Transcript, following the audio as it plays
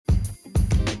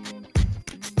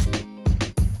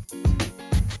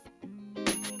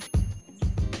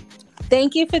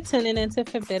Thank you for tuning into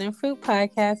Forbidden Fruit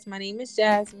Podcast. My name is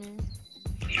Jazsmine,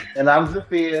 And I'm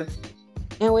Zaa'fir.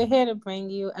 and we're here to bring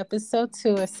you episode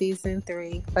 2 of season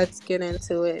 3. Let's get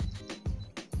into it.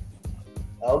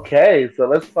 Okay, so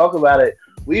let's talk about it.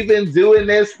 We've been doing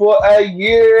this for a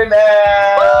year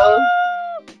now.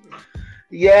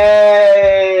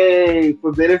 Yay!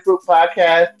 Forbidden Fruit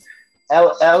Podcast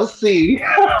LLC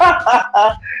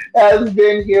has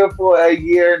been here for a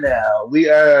year now. We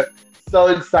are so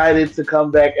excited to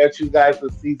come back at you guys for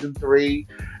season 3.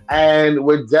 And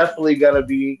we're definitely going to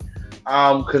be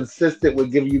consistent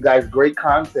with giving you guys great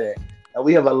content. And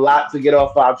we have a lot to get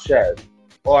off our chest,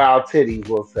 or our titties,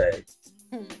 we'll say.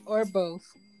 Or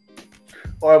both.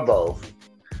 Or both.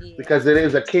 Yeah. Because it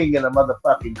is a king and a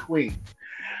motherfucking queen.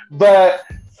 But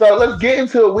so let's get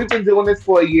into it. We've been doing this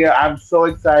for a year. I'm so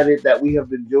excited that we have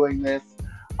been doing this.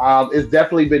 It's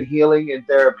definitely been healing and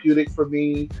therapeutic for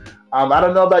me. I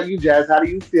don't know about you, Jazz. How do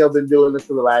you feel been doing this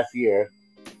for the last year?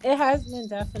 It has been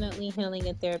definitely healing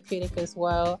and therapeutic as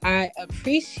well. I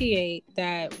appreciate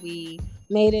that we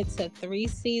made it to 3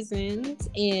 seasons,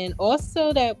 and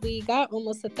also that we got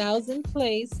almost 1,000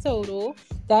 plays total.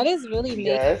 That is really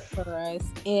major for us.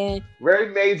 And very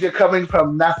major, coming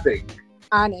from nothing.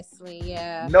 Honestly,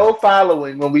 yeah. No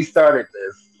following when we started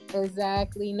this.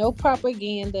 Exactly. No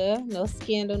propaganda, no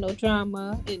scandal, no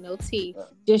drama, and no tea.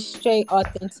 Just straight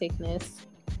authenticness.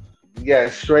 Yeah,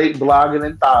 straight blogging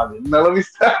and thogging. Now let me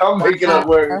stop making up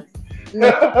words.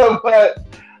 But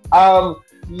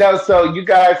no, so you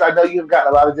guys, I know you've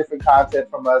gotten a lot of different content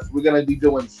from us. We're gonna be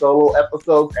doing solo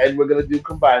episodes and we're gonna do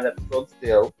combined episodes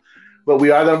still. But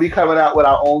we are gonna be coming out with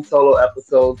our own solo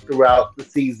episodes throughout the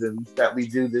seasons that we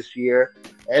do this year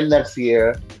and next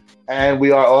year. And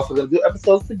we are also gonna do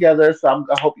episodes together. So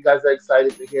I hope you guys are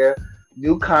excited to hear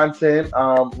new content.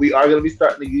 We are gonna be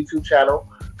starting a YouTube channel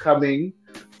coming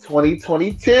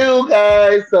 2022,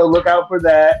 guys. So look out for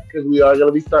that because we are going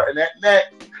to be starting that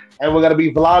next. And we're going to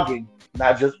be vlogging,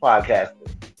 not just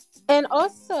podcasting. And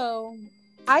also,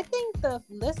 I think the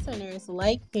listeners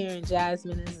like hearing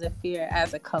Jazsmine and Zaa'fir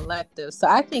as a collective. So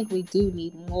I think we do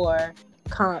need more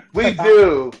We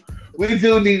do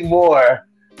need more.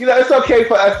 You know, it's okay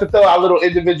for us to throw out little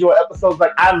individual episodes.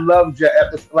 Like, I loved your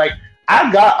episode. Like,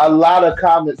 I got a lot of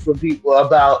comments from people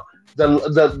about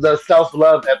the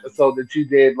self-love episode that you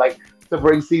did, like, to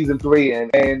bring season 3 in,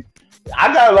 and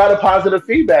I got a lot of positive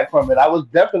feedback from it. I was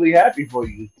definitely happy for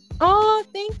you. Oh,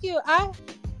 thank you. I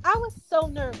was so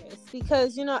nervous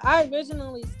because, I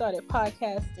originally started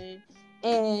podcasting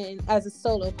and as a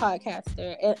solo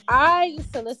podcaster, and I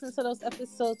used to listen to those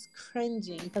episodes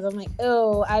cringing because I'm like,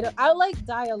 oh, I like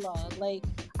dialogue. Like,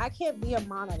 I can't be a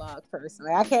monologue person.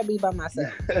 Like, I can't be by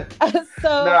myself.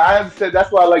 So no, I understand.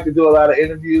 That's why I like to do a lot of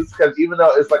interviews, because even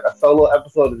though it's like a solo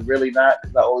episode, it's really not,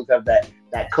 because I always have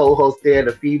that co-host there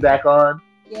to feedback on.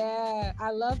 Yeah,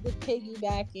 I love the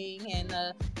piggybacking and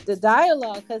the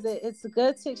dialogue, because it's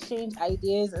good to exchange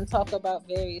ideas and talk about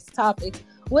various topics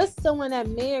with someone that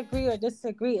may agree or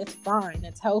disagree. It's fine.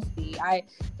 It's healthy.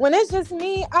 When it's just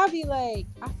me, I'll be like,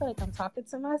 I feel like I'm talking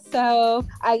to myself.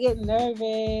 I get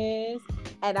nervous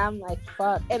and I'm like,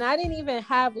 fuck. And I didn't even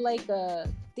have like a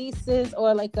thesis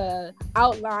or like a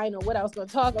outline or what I was going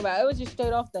to talk about. It was just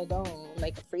straight off the dome,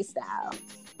 like a freestyle.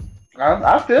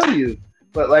 I feel you.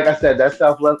 But like I said, that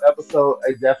self-love episode,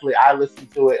 I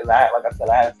listened to it, and I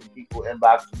had some people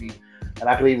inbox me, and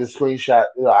I could even screenshot.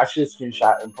 I should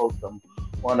screenshot and post them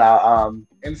on our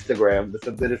Instagram, the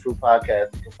Forbidden Fruit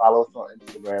Podcast. You can follow us on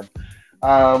Instagram,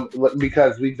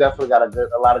 because we definitely got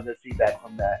a lot of good feedback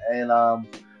from that, and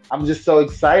I'm just so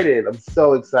excited. I'm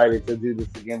so excited to do this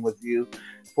again with you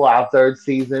for our 3rd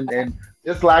season. And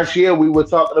just last year, we were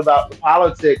talking about the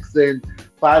politics and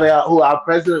finding out who our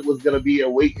president was going to be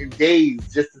and waiting days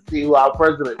just to see who our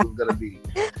president was going to be.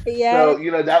 Yeah.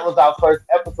 So, that was our first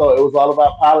episode. It was all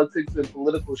about politics and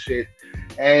political shit.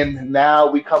 And now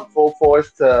we come full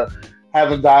force to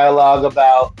having dialogue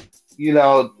about,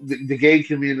 the gay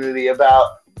community,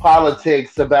 about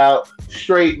politics, about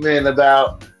straight men,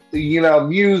 about,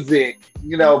 music,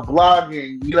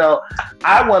 blogging.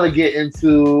 I want to get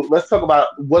into, let's talk about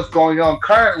what's going on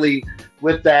currently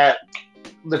with the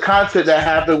concert that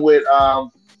happened with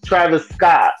Travis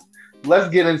Scott. Let's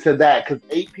get into that, because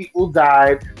 8 people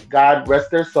died. God rest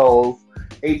their souls.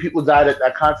 8 people died at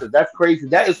that concert. That's crazy.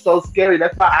 That is so scary.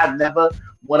 That's why I never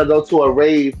want to go to a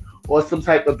rave or some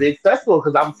type of big festival,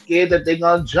 because I'm scared that they're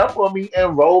going to jump on me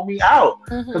and roll me out.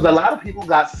 Because a lot of people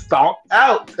got stomped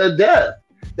out to death.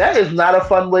 That is not a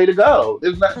fun way to go.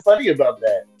 There's nothing funny about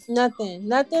that.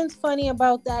 Nothing's funny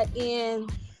about that.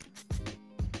 And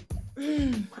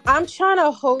I'm trying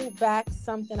to hold back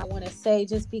something I want to say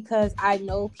just because I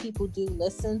know people do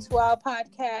listen to our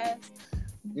podcast.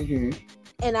 Mm-hmm.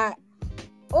 And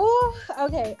oh,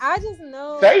 okay. I just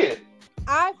know Say it.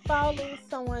 I follow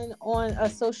someone on a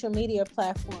social media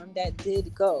platform that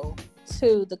did go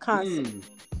to the concert. Mm.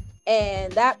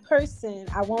 And that person,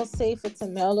 I won't say if it's a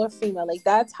male or female, like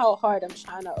that's how hard I'm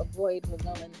trying to avoid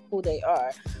revealing who they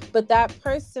are. But that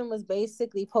person was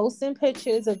basically posting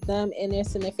pictures of them and their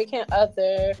significant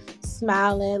other,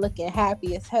 smiling, looking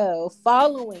happy as hell,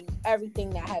 following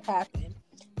everything that had happened.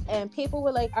 And people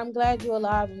were like, I'm glad you're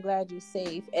alive, I'm glad you're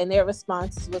safe. And their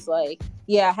response was like,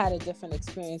 yeah, I had a different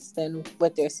experience than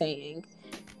what they're saying.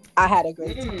 I had a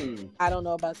great time. Mm. I don't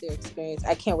know about their experience.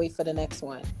 I can't wait for the next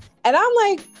one. And I'm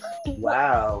like,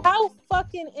 Wow. how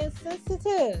fucking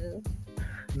insensitive.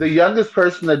 The youngest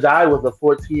person to die was a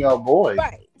 14-year-old boy.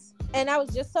 Right. And I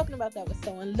was just talking about that with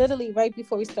someone literally right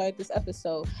before we started this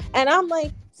episode. And I'm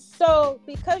like, so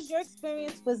because your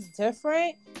experience was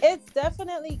different, it's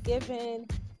definitely given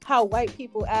how white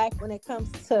people act when it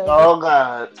comes to Oh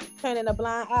God. turning a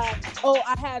blind eye. Oh,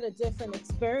 I had a different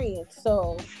experience.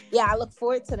 So yeah, I look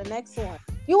forward to the next one.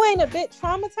 You ain't a bit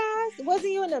traumatized?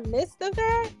 Wasn't you in the midst of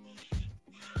that?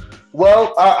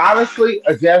 Well, honestly,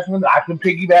 Jasmine, I can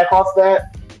piggyback off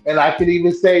that, and I can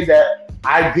even say that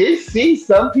I did see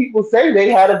some people say they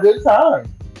had a good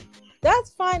time.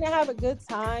 That's fine to have a good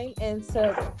time and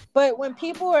to, but when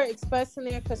people are expressing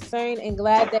their concern and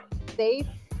glad that you're safe,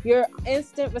 your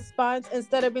instant response,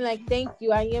 instead of being like, thank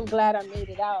you, I am glad I made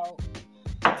it out.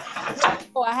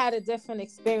 Oh, I had a different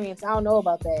experience. I don't know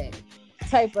about that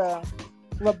type of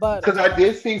rebuttal. Because I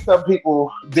did see some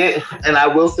people did, and I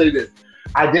will say this: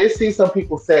 I did see some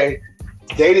people say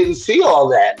they didn't see all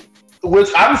that, which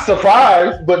I'm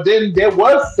surprised. But then there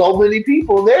was so many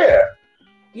people there.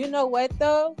 You know what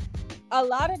though? A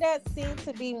lot of that seemed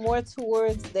to be more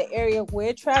towards the area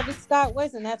where Travis Scott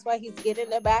was, and that's why he's getting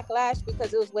the backlash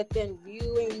because it was within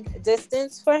viewing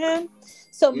distance for him.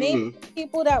 So maybe Mm-hmm. the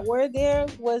people that were there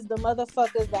was the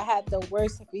motherfuckers that had the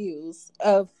worst views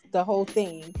of the whole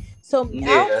thing. So I'll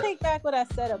Yeah, take back what I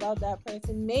said about that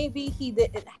person. Maybe he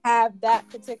didn't have that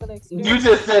particular you experience.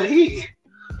 just said he.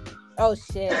 Oh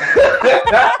shit.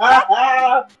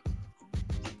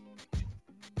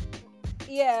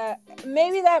 Yeah,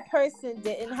 maybe that person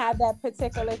didn't have that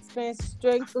particular experience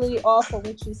strictly off of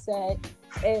what you said.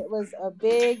 It was a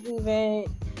big event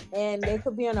and they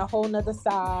could be on a whole nother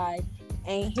side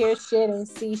and hear shit and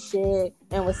see shit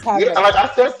and was having Yeah, a like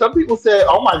I said, some people said,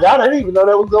 "Oh my God, I didn't even know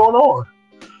that was going on."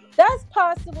 That's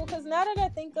possible because now that I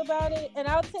think about it, and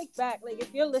I'll take back, like,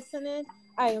 if you're listening,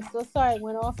 I am so sorry I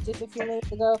went off just a few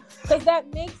minutes ago because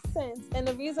that makes sense. And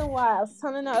the reason why I was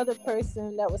telling the other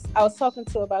person I was talking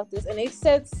to about this, and they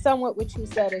said somewhat what you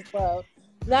said as well.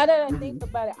 Now that I think Mhm.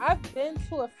 about it, I've been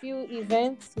to a few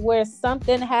events where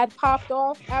something had popped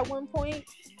off at one point,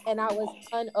 and I was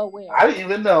I unaware. didn't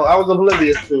even know. I was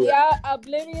oblivious to it. Yeah,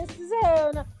 oblivious as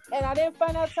hell. And I didn't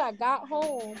find out till I got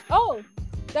home. Oh,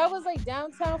 that was like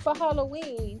downtown for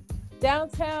Halloween.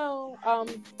 Downtown,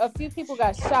 a few people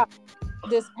got shot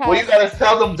this Well, you past gotta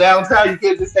tell them downtown. You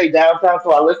can't just say downtown to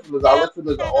our listeners. Our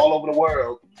listeners are downtown all over the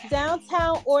world.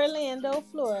 downtown Orlando,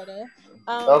 Florida.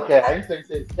 Okay, I I, didn't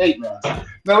say state now.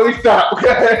 No, let me stop.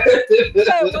 you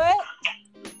said what?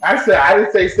 I said I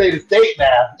didn't say state of state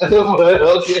now. But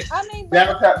okay, I mean, but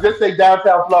downtown. Just say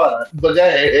downtown Florida. But go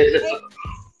ahead. ain't,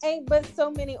 ain't but so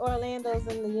many Orlandos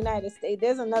in the United States.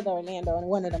 There's another Orlando in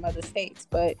one of them other states,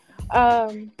 but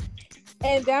um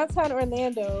in downtown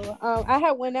Orlando, I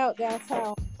had went out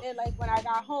downtown and like when I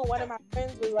got home, one of my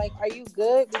friends was like, "Are you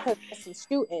good?" Because there's some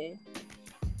shooting.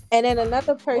 And then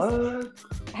another person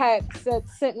What? had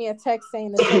sent me a text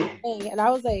saying the same thing, and I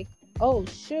was like, "Oh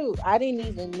shoot, I didn't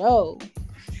even know."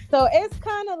 So it's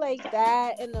kind of like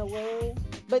that in a way,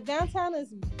 but downtown is,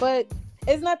 but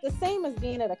it's not the same as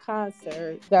being at a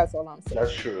concert. That's all I'm saying.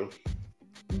 That's true.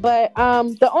 But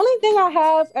the only thing I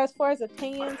have as far as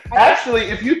opinions, I guess. Actually,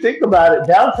 if you think about it,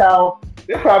 downtown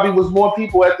there probably was more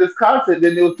people at this concert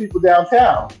than there was people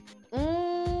downtown.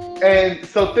 Mm, And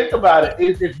so think about it.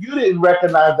 If you didn't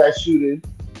recognize that shooting,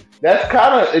 that's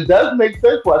kind of it does make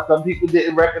sense why some people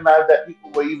didn't recognize that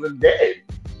people were even dead.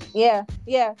 yeah,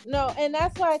 yeah, no, and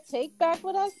that's why I take back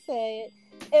what I said.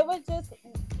 It was just,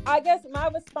 I guess my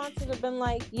response would have been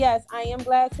like, yes, I am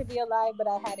glad to be alive, but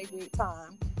I had a great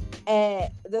time. And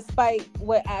despite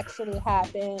what actually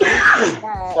happened,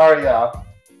 that. Sorry, y'all.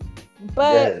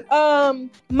 But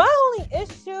Good. my only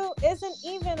issue isn't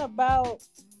even about,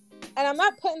 and I'm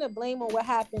not putting the blame on what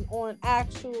happened on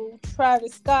actual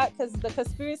Travis Scott because the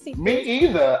conspiracy Me theories.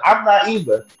 either. I'm not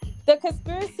either. The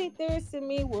conspiracy theorists in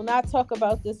me will not talk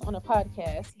about this on a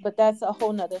podcast, but that's a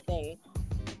whole nother thing.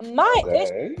 My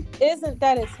issue Okay. isn't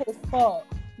that it's his fault.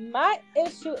 My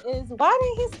issue is why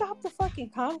didn't he stop the fucking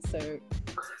concert?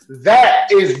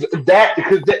 That is that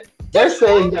because they're Just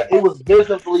saying that it stop. was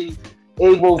visibly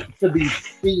able to be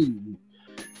seen,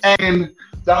 and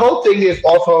the whole thing is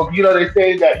also, they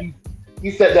say that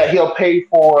he said that he'll pay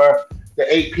for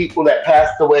the 8 people that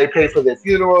passed away, pay for their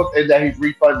funerals, and that he's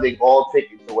refunding all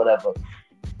tickets or whatever.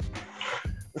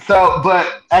 So,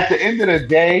 but at the end of the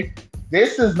day,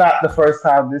 this is not the first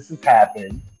time this has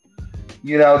happened.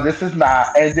 This is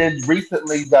not. And then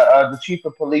recently, the chief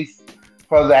of police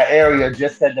from that area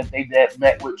just said that they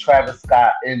met with Travis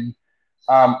Scott in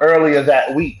earlier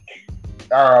that week,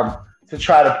 to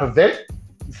try to prevent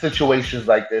situations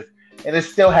like this, and it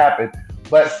still happened.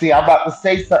 But see, I'm about to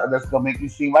say something that's gonna make you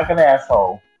seem like an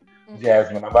asshole, Mm-mm.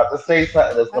 Jasmine. I'm about to say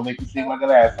something that's gonna make you seem like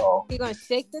an asshole. He gonna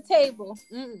shake the table.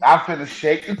 Mm. I'm finna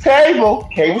shake the table.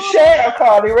 Came with Oh, Cher,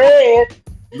 Cardi Red,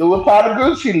 Louis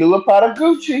Patagucci, Louis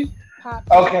Patagucci.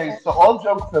 popping. Okay, so all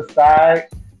jokes aside,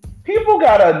 people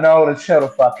gotta know to chill the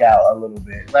fuck out a little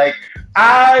bit. Like,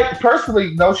 I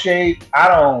personally, no shade, I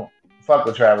don't fuck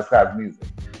with Travis Scott's music.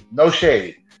 No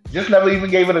shade. Just never even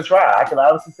gave it a try. I can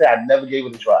honestly say I never gave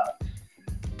it a try.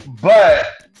 But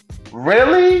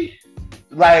really,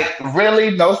 like, really,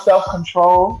 no self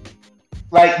control.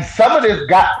 Like, some of this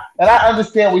got, and I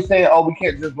understand we saying, oh, we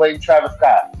can't just blame Travis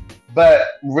Scott, but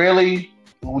really,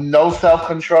 no self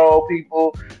control.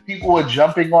 People were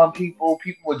jumping on people.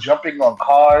 People were jumping on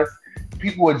cars.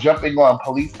 People were jumping on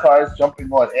police cars,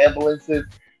 jumping on ambulances.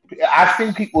 I've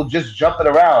seen people just jumping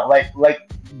around, like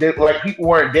people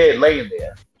weren't dead laying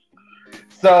there.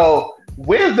 So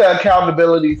where's the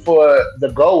accountability for the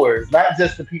goers, not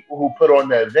just the people who put on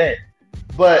the event,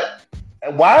 but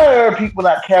why are people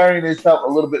not carrying themselves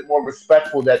a little bit more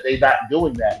respectful that they're not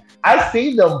doing that? I've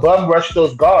seen them bum rush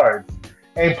those guards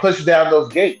and push down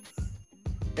those gates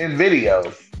in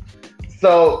videos.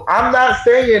 So I'm not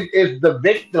saying it's the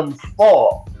victim's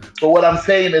fault, but what I'm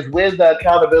saying is where's the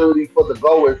accountability for the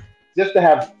goers just to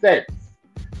have sense,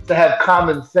 to have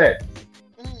common sense?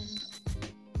 Mm.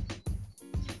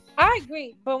 I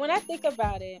agree, but when I think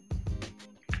about it,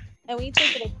 and when you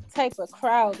think of the type of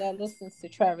crowd that listens to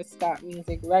Travis Scott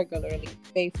music regularly,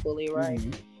 faithfully, right?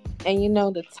 Mm-hmm. And you know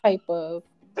the type of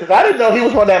Because I didn't know he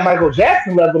was on that Michael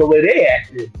Jackson level the way they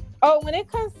acted. when it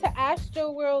comes to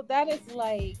Astroworld, that is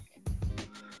like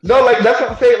No, like that's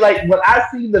what I'm saying. Like when I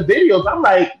see the videos, I'm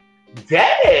like,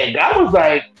 dang. I was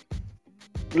like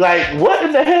what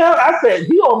in the hell? I said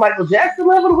he on Michael Jackson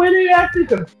level the way they acted.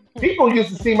 Because people used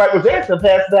to see Michael Jackson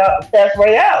pass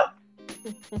right out.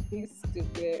 you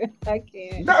stupid. I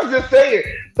can't. No, I'm just saying.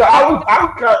 So I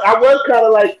was kind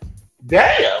of like,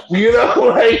 damn,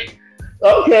 like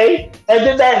okay. And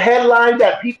then that headline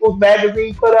that People's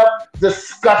Magazine put up,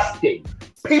 disgusting.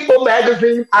 People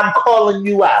Magazine, I'm calling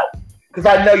you out because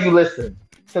I know you listen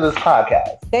to this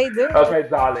podcast. They do. Okay,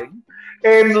 darling.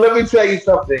 And let me tell you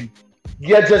something.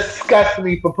 You disgust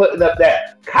me for putting up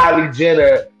that Kylie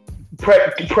Jenner,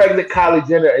 pregnant Kylie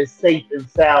Jenner is safe and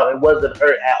sound and wasn't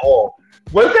hurt at all.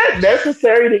 Was that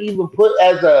necessary to even put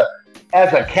as a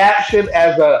caption,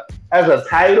 as a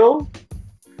title?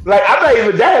 Like I'm not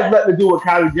even that has nothing to do with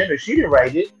Kylie Jenner. She didn't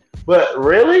write it. But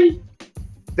really?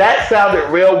 That sounded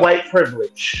real white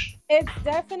privilege. It's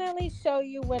definitely show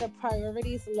you where the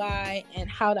priorities lie and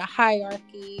how the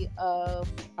hierarchy of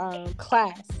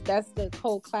class. That's the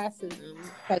whole classism,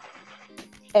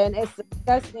 and it's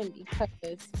disgusting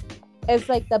because it's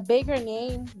like the bigger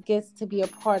name gets to be a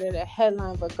part of the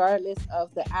headline, regardless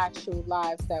of the actual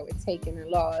lives that were taken and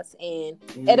lost, and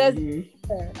it doesn't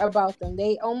matter about them.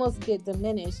 They almost get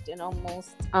diminished and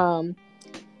almost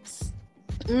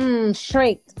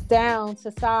shrink down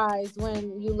to size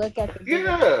when you look at the bigger.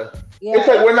 Yeah. Yeah, It's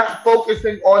like we're not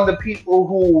focusing on the people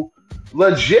who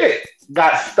legit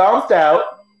got stomped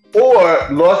out or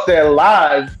lost their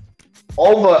lives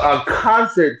over a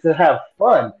concert to have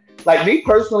fun. Like me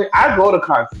personally, I go to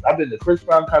concerts. I've been to Chris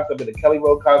Brown concert, I've been to Kelly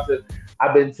Road concert,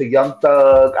 I've been to Young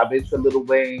Thug, I've been to Lil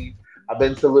Wayne, I've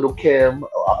been to Lil Kim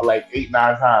like 8,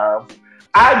 9 times.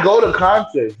 I go to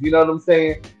concerts, you know what I'm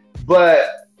saying?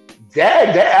 But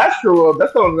that Astroworld,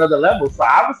 that's on another level. So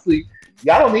obviously,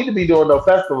 y'all don't need to be doing no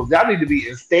festivals. Y'all need to be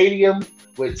in stadiums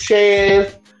with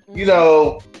chairs,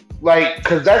 like,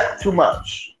 because that's too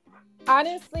much.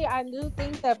 honestly, I do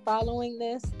think that following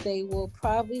this, they will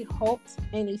probably halt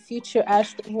any future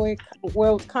Astroworld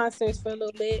World concerts for a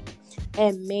little bit,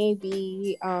 and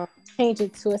maybe change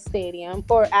it to a stadium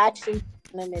or actually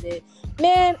limited.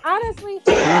 Man, honestly,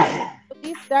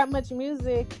 released that much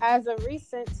music as of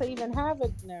recent to even have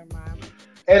it. Never mind.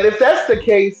 And if that's the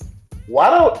case, why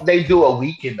don't they do a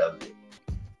weekend of it?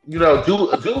 You know,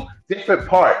 do different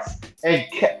parts. And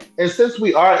since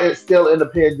we are still in the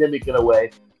pandemic in a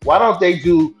way, why don't they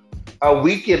do a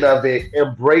weekend of it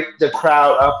and break the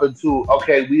crowd up into,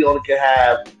 okay, we only can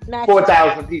have Maximum.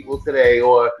 4,000 people today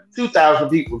or 2,000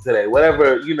 people today,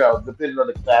 whatever, you know, depending on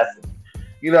the capacity,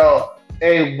 you know,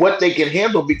 and what they can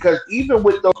handle. Because even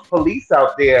with those police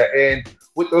out there and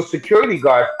with those security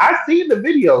guards, I see in the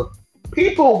videos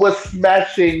people was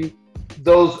smashing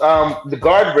those the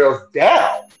guardrails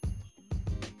down.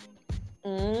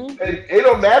 And it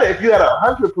don't matter if you had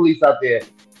 100 police out there.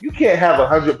 You can't have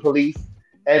 100 police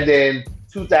and then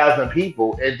 2,000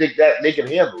 people and think that they can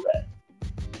handle that.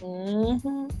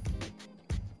 Mm-hmm.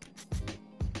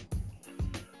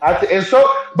 And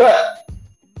so, but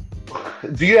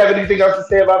do you have anything else to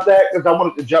say about that? Because I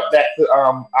wanted to jump back to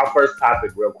our first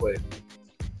topic real quick.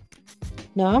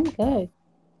 No, I'm good.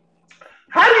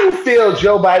 How do you feel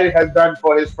Joe Biden has done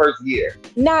for his first year?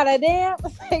 Not a damn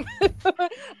thing.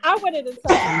 I wanted to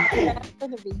talk about that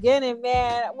from the beginning,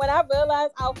 man. When I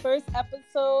realized our first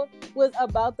episode was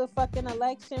about the fucking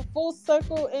election, full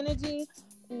circle energy.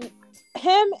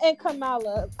 Him and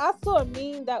Kamala. I saw a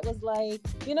meme that was like,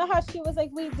 you know how she was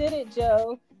like, "We did it,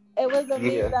 Joe." It was a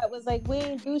meme that was like, "We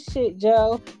ain't do shit,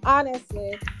 Joe."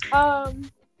 Honestly,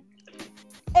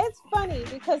 it's funny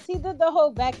because he did the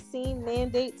whole vaccine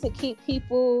mandate to keep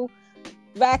people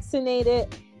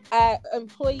vaccinated at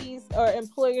employees or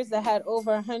employers that had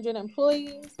over 100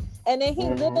 employees. And then he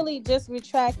literally just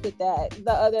retracted that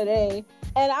the other day.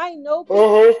 And I know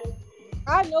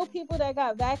people that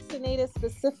got vaccinated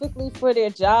specifically for their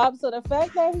job. So the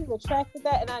fact that he retracted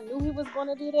that and I knew he was going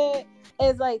to do that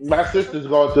is like... My sister's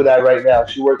going through that right now.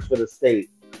 She works for the state.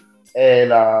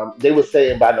 And they were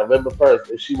saying by November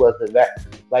 1st, if she wasn't that,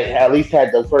 like at least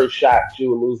had the first shot, she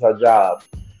would lose her job.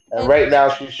 And right now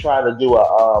she's trying to do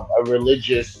a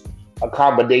religious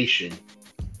accommodation.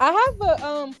 I have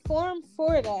a form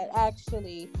for that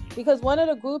actually, because one of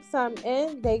the groups I'm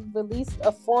in, they released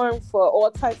a form for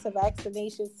all types of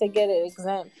vaccinations to get it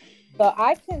exempt. So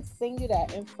I can send you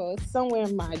that info. It's somewhere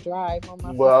in my drive on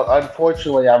my phone.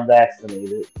 Unfortunately, I'm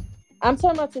vaccinated. I'm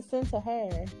talking about to send to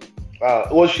her.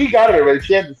 Well, she got it already.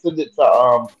 She had to send it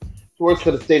to she works for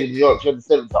the state of New York. She had to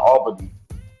send it to Albany.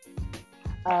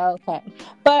 Okay,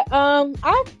 but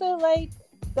I feel like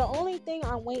the only thing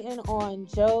I'm waiting on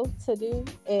Joe to do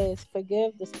is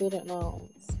forgive the student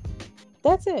loans.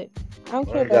 That's it. I don't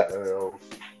care about that.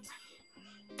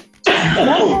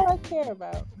 That's all I care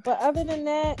about. But other than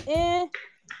that,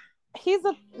 he's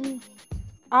a.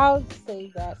 I'll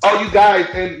say that. Oh, you guys,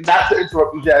 and not to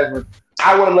interrupt you, Jazsmine,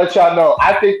 I want to let y'all know.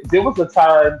 I think there was a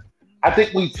time. I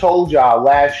think we told y'all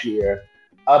last year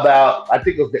about. I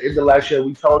think it was the end of last year.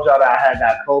 We told y'all that I had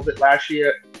got COVID last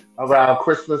year around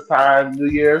Christmas time, New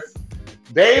Year's.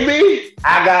 Baby,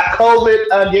 I got COVID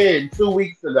again 2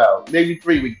 weeks ago, maybe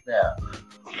 3 weeks now.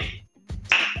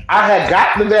 I had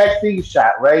gotten the vaccine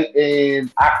shot, right,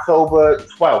 in October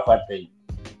 12th, I think.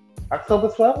 October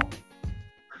 12th?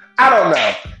 I don't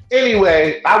know.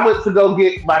 Anyway, I went to go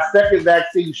get my second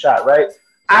vaccine shot, right?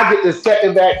 I get the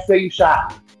second vaccine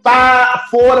shot.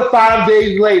 4 to 5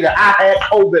 days later, I had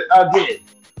COVID again.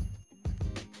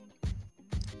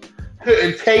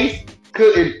 Couldn't taste,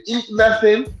 couldn't eat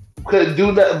nothing, couldn't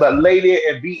do nothing but lay there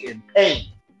and be in pain.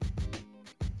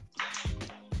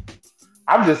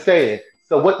 I'm just saying.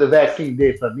 So what the vaccine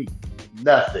did for me?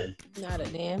 Nothing. Not a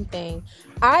damn thing.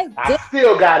 I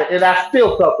still got it, and I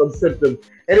still felt them symptoms,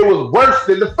 and it was worse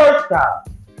than the first time.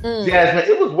 Jazsmine,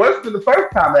 it was worse than the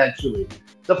first time, actually.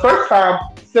 The first time,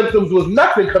 symptoms was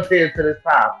nothing compared to this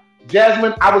time.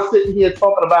 Jazsmine, I was sitting here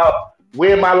talking about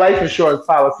where my life insurance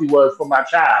policy was for my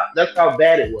child. That's how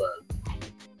bad it was.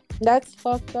 That's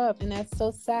fucked up, and that's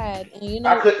so sad. And you know,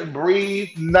 I couldn't breathe,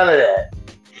 none of that.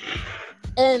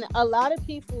 And a lot of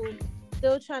people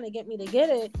still trying to get me to get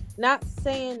it. Not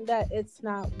saying that it's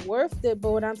not worth it,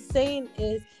 but what I'm saying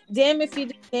is, damn if you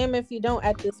do, damn if you don't.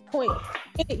 At this point,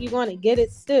 you're going to get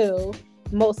it still,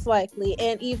 most likely,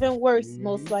 and even worse,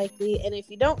 most likely. And if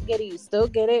you don't get it, you still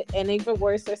get it, and even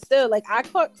worse, or still, like I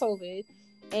caught COVID,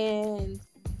 and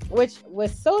which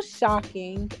was so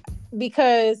shocking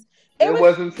because it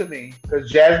wasn't to me, because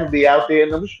Jazsmine be out there in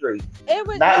the streets. It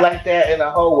was not like that in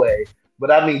a whole way, but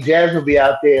I mean, Jazsmine be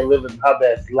out there living her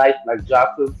best life, like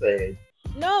Jocelyn said.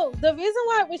 No, the reason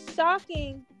why it was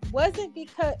shocking wasn't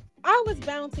because I was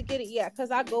bound to get it,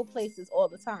 because I go places all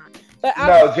the time. But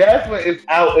Jazsmine is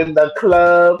out in the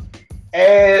club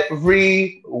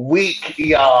every week,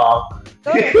 y'all.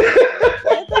 Get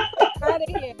the fuck out of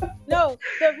here. No, No,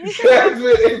 the reason why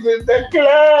Jazsmine is in the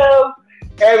club.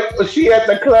 And she at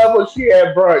the club or she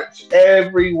at brunch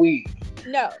every week.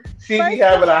 no. She be First of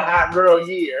having a all, hot girl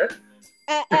year.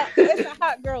 it's a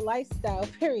hot girl lifestyle.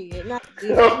 Period. Not a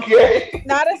year. Okay.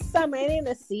 Not a summer. It ain't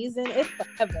a season. It's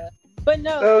forever. But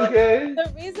no, Okay.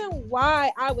 the reason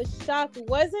why I was shocked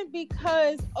wasn't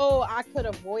because, oh, I could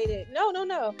avoid it. No, no,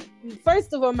 no.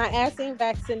 First of all, my ass ain't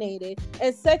vaccinated.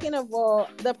 And second of all,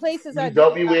 the places I You do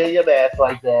don't be go, wearing your mask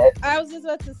like that. I was just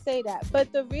about to say that.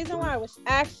 But the reason why I was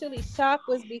actually shocked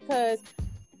was because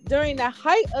during the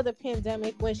height of the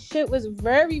pandemic, when shit was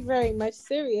very, very much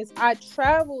serious, I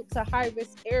traveled to high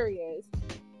risk areas.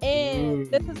 And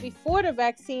this was Mm. before the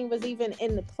vaccine was even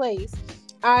in the place.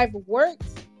 I've worked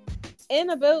in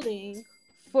a building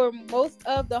for most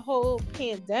of the whole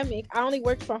pandemic. I only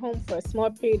worked from home for a small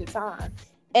period of time.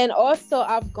 And also,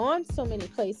 I've gone so many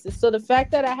places. So the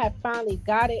fact that I had finally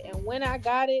got it and when I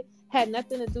got it had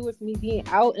nothing to do with me being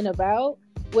out and about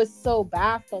was so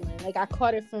baffling. Like, I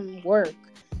caught it from work.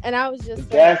 And I was just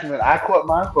like, Jazsmine, I caught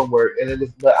mine from work, and it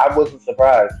was, but I wasn't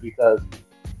surprised because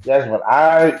Jazsmine,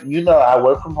 I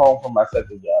work from home for my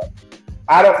second job.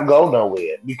 I don't go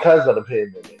nowhere because of the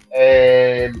pandemic,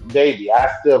 and baby, I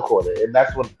still caught it, and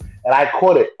I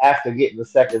caught it after getting the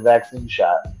second vaccine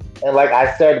shot. And like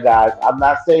I said, guys, I'm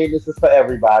not saying this is for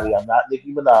everybody. I'm not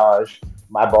Nicki Minaj.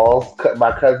 My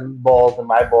cousin's balls, and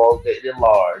my balls didn't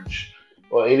enlarge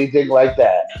or anything like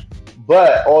that.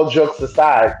 But all jokes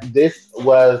aside, this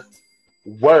was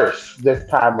worse this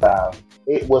time around.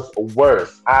 It was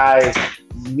worse.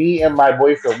 Me and my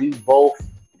boyfriend, we both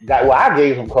got. Well, I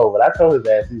gave him COVID. I told his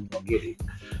ass he was gonna get it,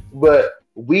 but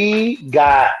we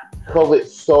got COVID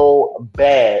so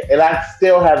bad, and I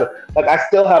still have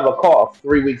a cough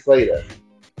 3 weeks later,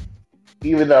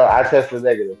 even though I tested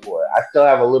negative for it. I still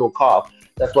have a little cough.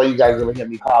 That's why you guys are gonna hear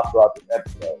me cough throughout this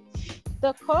episode.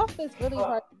 the cough is really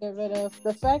hard to get rid of.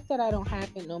 The fact that I don't have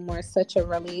it no more is such a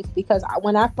relief because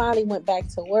when I finally went back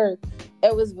to work,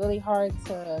 it was really hard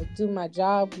to do my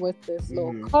job with this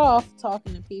little Mhm. cough,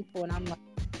 talking to people, and I'm like,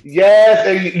 Yes,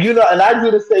 and and I do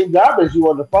the same job as you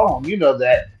on the phone. You know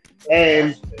that,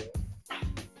 and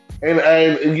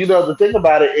the thing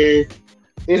about it is,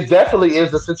 it definitely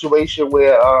is a situation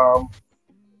where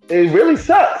it really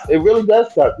sucks. It really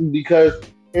does suck because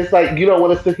it's like you don't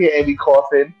want to sit here and be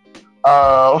coughing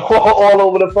all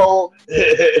over the phone,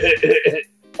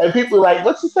 and people are like,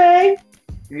 "What you saying?"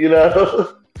 You know,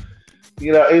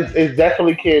 it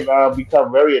definitely can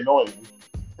become very annoying.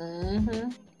 mm-hmm.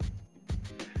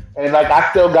 And like I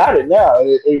still got it now.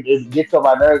 It gets on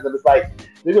my nerves, and it's like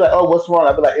they be like, "Oh, what's wrong?"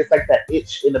 I be like, "It's like that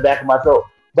itch in the back of my throat."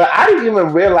 But I didn't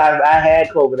even realize I had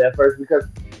COVID at first because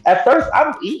at first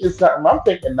I'm eating something. I'm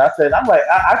thinking nothing.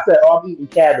 I said, "Oh, I'm eating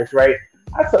cabbage, right?"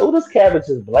 I said, "Oh, this cabbage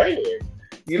is bland."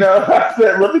 I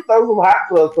said, "Let me throw some hot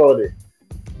sauce on it."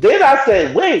 Then I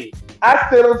said, "Wait, I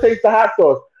still don't taste the hot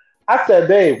sauce." I said,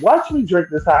 "Babe, watch me drink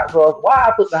this hot sauce." Why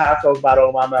I put the hot sauce bottle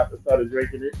in my mouth and started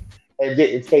drinking it and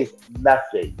didn't taste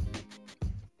nothing.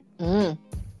 Mm.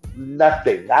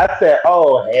 Nothing. I said,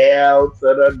 "Oh hell to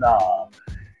the no!"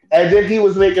 And then he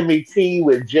was making me tea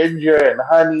with ginger and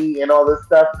honey and all this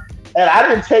stuff, and I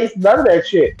didn't taste none of that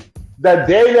shit. The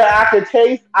day that I could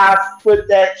taste, I spit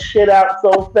that shit out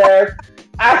so fast.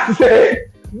 I said,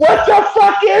 "What the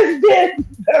fuck is this?"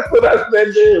 That's what I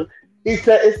said to him. He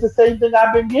said, "It's the same thing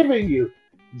I've been giving you,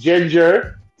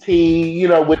 ginger tea,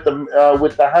 with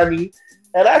the honey."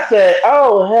 And I said,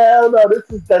 "Oh hell no, this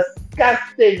is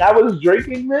disgusting." I was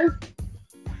drinking this.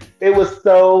 It was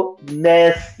so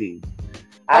nasty.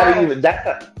 Oh, I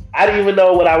didn't even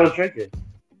know what I was drinking.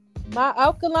 my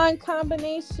alkaline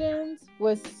combinations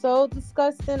was so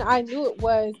disgusting. I knew it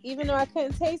was, even though I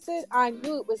couldn't taste it, I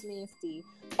knew it was nasty.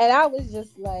 And I was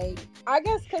just like, I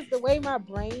guess because the way my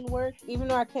brain worked, even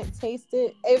though I couldn't taste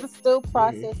it, it was still Hmm.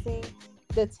 processing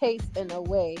the taste in a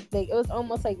way. Like it was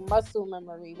almost like muscle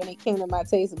memory when it came to my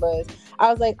taste buds. I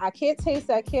was like, I can't taste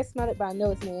it, I can't smell it, but I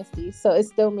know it's nasty. So it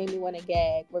still made me want to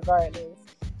gag regardless.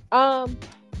 Um,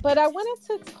 but I wanted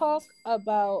to talk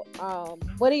about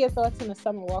what are your thoughts on the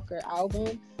Summer Walker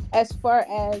album? As far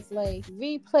as like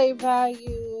replay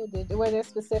value, were there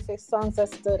specific songs that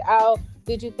stood out?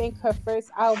 Did you think her first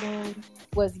album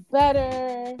was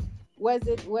better? Was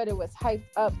it what it was hyped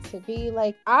up to be?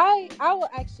 Like I will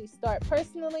actually start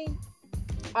personally.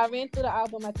 I ran through the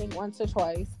album I think once or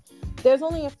twice. There's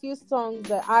only a few songs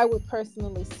that I would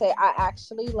personally say I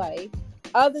actually like.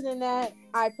 Other than that,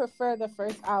 I prefer the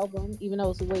first album, even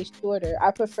though it's way shorter.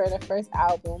 I prefer the first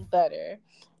album better.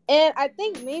 And I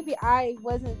think maybe I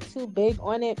wasn't too big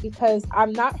on it because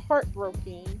I'm not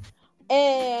heartbroken.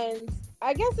 And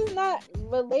I guess it's not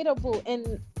relatable.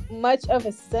 And much of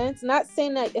a sense. Not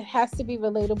saying that it has to be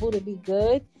relatable to be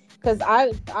good, because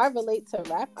I relate to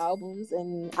rap albums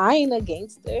and I ain't a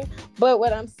gangster. But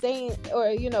what I'm saying,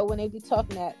 or when they be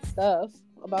talking that stuff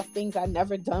about things I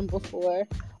never done before.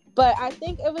 But I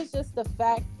think it was just the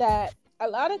fact that a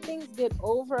lot of things get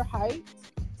overhyped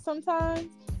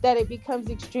sometimes, that it becomes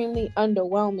extremely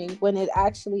underwhelming when it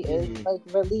actually is Mm-hmm. like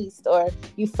released, or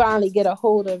you finally get a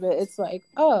hold of it. It's like,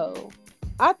 oh,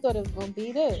 I thought it was gonna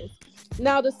be this.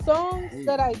 Now the songs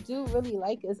that I do really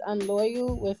like is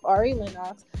Unloyal with Ari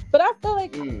Lennox, but I feel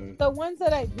like Mm. the ones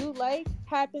that I do like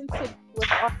happen to be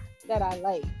with artists that I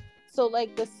like. So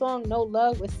like the song No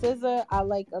Love with SZA, I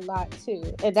like a lot too,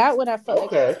 and that one I felt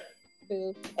like Okay.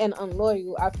 to, and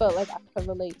Unloyal I felt like I could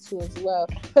relate to as well,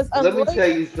 because Let me Unloyal.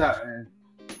 tell you something.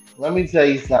 Let me tell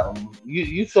you something.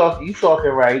 You talking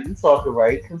right. You talking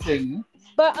right. Continue.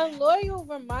 But Unloyal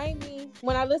remind me,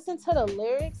 when I listen to the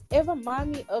lyrics, it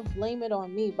remind me of Blame It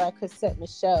On Me by Cassette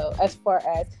Michelle, as far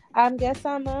as I guess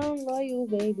I'm unloyal,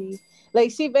 baby.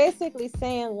 Like she basically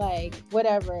saying like,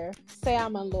 whatever, say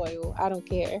I'm unloyal, I don't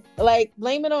care. Like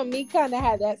Blame It On Me kinda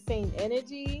had that same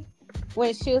energy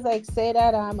when she was like, say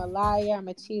that I'm a liar, I'm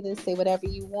a cheater, say whatever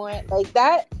you want. Like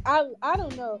that, I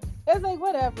don't know. It's like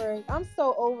whatever. I'm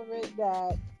so over it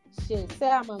that shit, say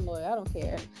I'm unloyal, I don't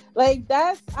care. Like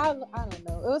that's I don't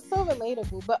know. It was so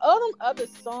relatable. But all them other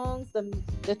songs, the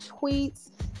tweets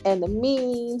and the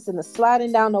memes and the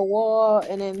sliding down the wall,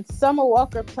 and then Summer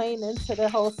Walker playing into the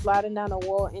whole sliding down the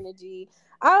wall energy.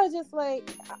 I was just like,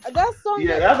 that song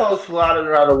Yeah, did. that whole sliding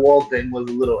around the wall thing was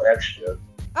a little extra.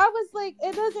 I was like,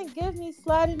 it doesn't give me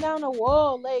sliding down the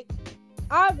wall. Like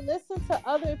I've listened to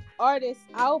other artists'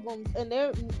 albums, and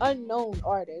they're unknown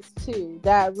artists too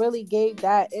that really gave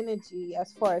that energy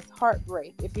as far as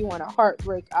heartbreak. If you want a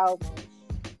heartbreak album,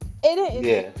 it didn't do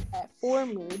Yeah. that for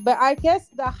me. But I guess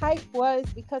the hype was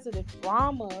because of the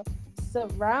drama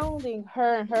surrounding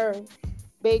her and her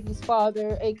baby's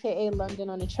father, aka London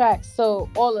on the track. So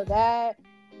all of that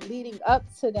leading up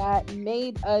to that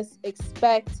made us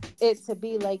expect it to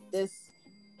be like this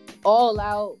all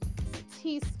out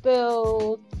tea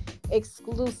spilled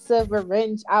exclusive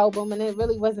revenge album, and it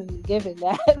really wasn't given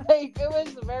that. Like it was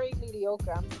very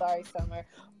mediocre. I'm sorry, Summer.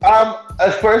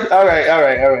 At first, all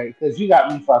right, because you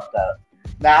got me fucked up.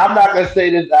 Now I'm not gonna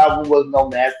say this album was no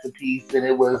masterpiece, and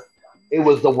it was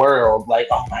the world. Like,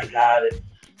 oh my god,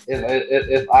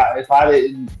 if I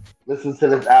didn't listen to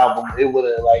this album, it would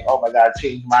have like, oh my god,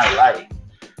 changed my life.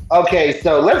 Okay,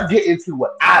 so let's get into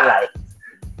what I like.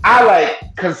 I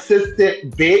like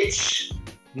consistent bitch.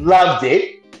 Loved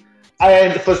it.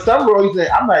 And for some reason,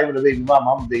 I'm not even a baby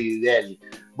mama. I'm a baby daddy.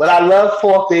 But I love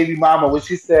fourth baby mama when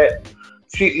she said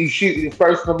she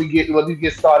first let me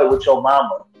get started with your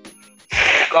mama.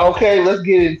 Okay, let's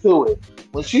get into it.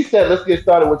 When she said let's get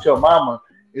started with your mama,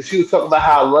 and she was talking about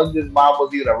how London's mom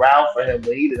was even around for him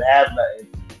when he didn't have nothing,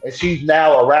 and she's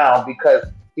now around because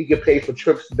he could pay for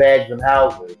trips, bags, and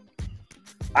houses.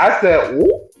 I said,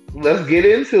 ooh, let's get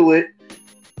into it.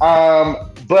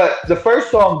 But the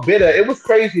first song, Bitter, it was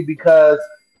crazy because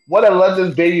one of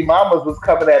London's baby mamas was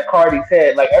coming at Cardi's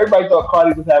head. Like everybody thought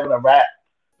Cardi was having a rap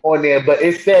on there, but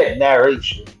it said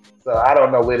narration. So I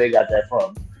don't know where they got that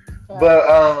from. Right.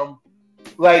 But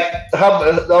like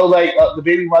the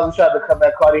baby mother tried to come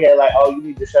at Cardi head like, oh, you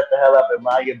need to shut the hell up and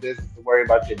mind your business and worry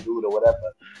about your dude or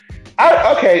whatever.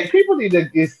 Okay, people need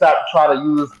to stop trying to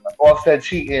use Offset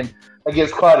cheating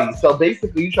against Cardi. So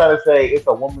basically, you try to say it's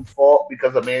a woman's fault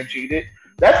because a man cheated.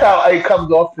 That's how it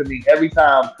comes off to me every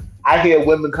time I hear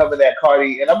women coming at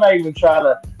Cardi. And I'm not even trying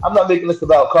to. I'm not making this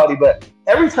about Cardi, but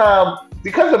every time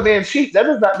because a man cheats, that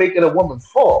does not make it a woman's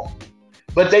fault.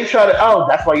 But they try to. Oh,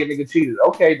 that's why your nigga cheated.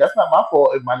 Okay, that's not my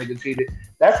fault if my nigga cheated.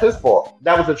 That's his fault.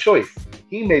 That was a choice.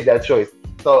 He made that choice.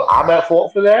 So I'm at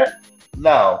fault for that.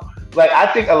 No. Like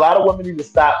I think a lot of women need to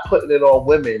stop putting it on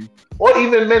women, or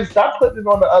even men. Stop putting it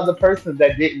on the other person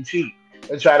that didn't cheat,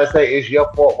 and try to say it's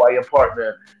your fault while your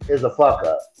partner is a fuck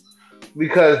up,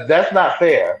 because that's not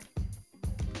fair.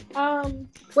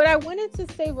 What I wanted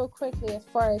to say real quickly, as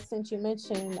far as since you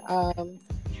mentioned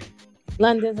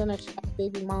London's on a track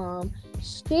baby mom,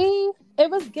 it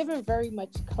was given very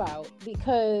much clout,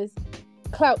 because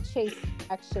clout chase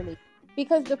actually,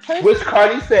 because the person, Which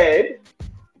Cardi said,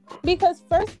 because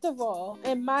first of all,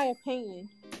 in my opinion,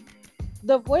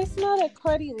 the voicemail that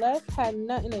Cardi left had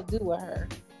nothing to do with her.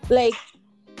 Like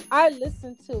I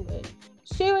listened to it.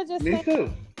 She was just me saying,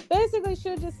 too. basically, she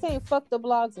was just saying, fuck the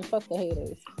blogs and fuck the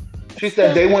haters. She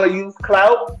said So, they want to use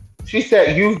clout. She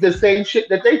said use the same shit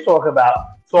that they talk about.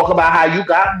 Talk about how you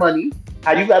got money,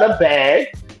 how you got a bag,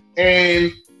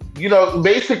 and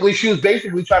basically she was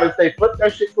basically trying to say flip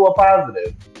that shit to a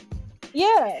positive.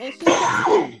 Yeah, and she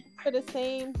said for the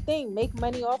same thing, make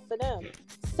money off of them.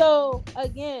 So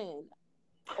again,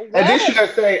 And then what? she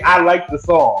gonna say, "I like the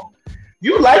song."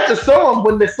 You like the song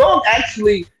when the song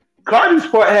actually Cardi's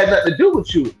part had nothing to do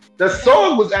with you. The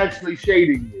song was actually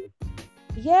shading you.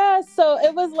 Yeah, so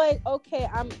it was like, okay,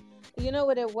 you know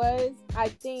what it was? I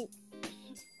think,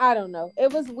 I don't know.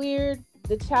 It was weird.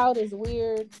 The child is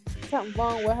weird. Something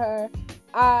wrong with her.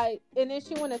 And then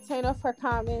she want to turn off her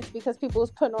comments because people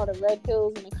was putting all the red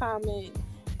pills in the comment,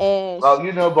 and Oh,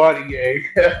 you know, Barney Gay.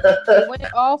 they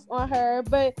went off on her.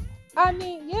 But I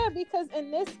mean, yeah, because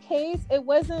in this case, it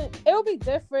wasn't. It would be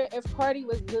different if Cardi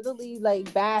was literally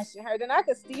like bashing her. Then I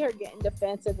could see her getting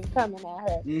defensive and coming at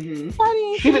her. Cardi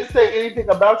ain't She saying. didn't say anything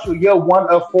about you. You're one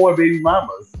of four baby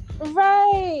mamas.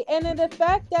 Right. And then the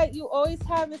fact that you always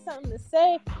having something to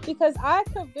say, because I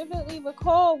could vividly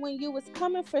recall when you was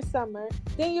coming for Summer,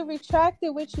 then you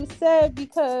retracted what you said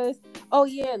because, oh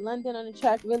yeah, London on the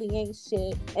track really ain't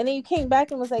shit. And then you came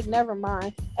back and was like, never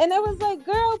mind. And it was like,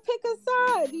 girl, pick a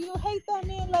side. Do you hate that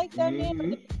man like that man, or hmm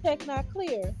did the check not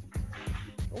clear?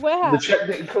 What The happened? check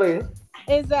didn't clear.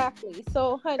 Exactly.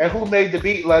 So, And honey, who made the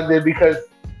beat, London? Because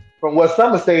from what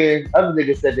some are saying, other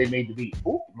niggas said they made the beat.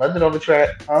 Ooh, London on the track,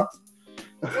 huh?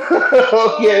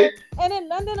 Okay. and then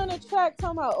London on the track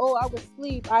talking about, oh, I was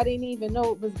asleep. I didn't even know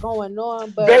what was going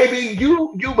on. But Baby,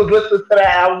 you was listening to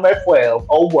that album at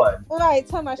 12:01. right,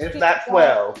 talking about It's street not God.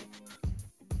 12.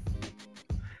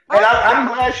 And I I'm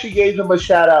glad she gave him a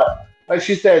shout out. Like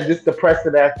she said, this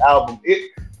depressing ass album.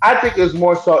 I think it was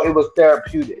more so it was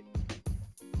therapeutic.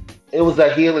 It was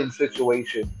a healing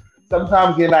situation.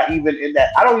 Sometimes you're not even in that.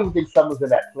 I don't even think someone's in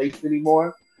that place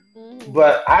anymore. mm-hmm.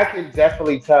 But I can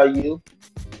definitely tell you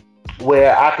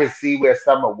where I could see where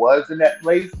Summer was in that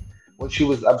place when she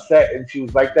was upset and she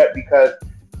was like that because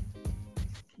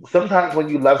sometimes when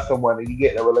you love someone and you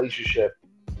get in a relationship,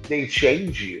 they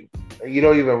change you. And you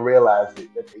don't even realize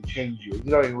it that they change you.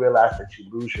 You don't even realize that you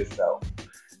lose yourself.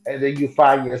 And then you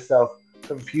find yourself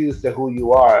confused to who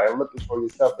you are and looking for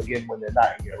yourself again when they're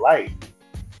not in your life.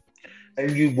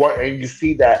 And you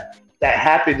see that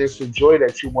happiness and joy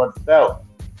that you once felt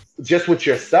just with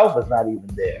yourself is not even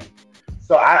there.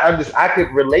 So I could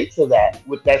relate to that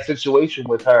with that situation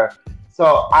with her.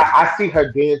 So I see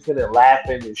her dancing and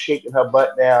laughing and shaking her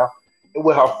butt now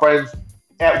with her friends.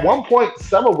 At one point,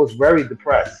 Summer was very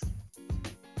depressed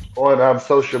on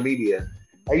social media,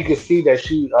 and you can see that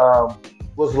she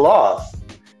was lost.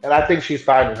 And I think she's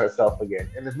finding herself again.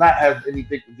 And it's not has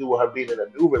anything to do with her being in a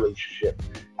new relationship.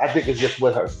 I think it's just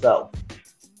with herself.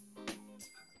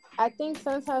 I think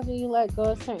sometimes when you let go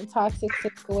of certain toxic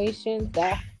situations,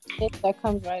 that hit that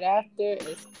comes right after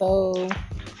is so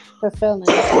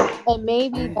fulfilling. And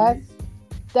maybe hmm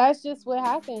that's just what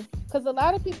happened. Because a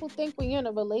lot of people think when you're in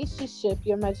a relationship,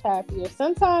 you're much happier.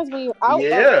 Sometimes when you're out of a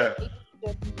Yeah.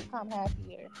 relationship, you become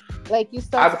happier. Like you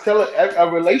start I'm to. telling a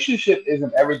relationship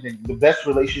isn't everything. The best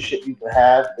relationship you can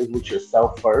have is with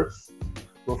yourself first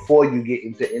before you get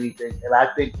into anything. And I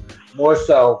think more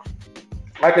so,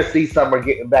 I could see Summer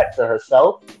getting back to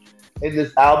herself in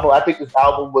this album. I think this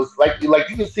album was like you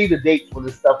can see the dates when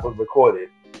this stuff was recorded.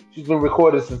 She's been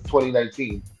recorded since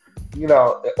 2019,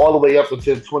 all the way up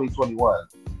until 2021.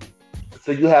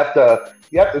 So you have to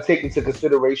take into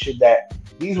consideration that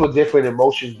these were different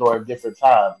emotions during different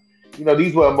times.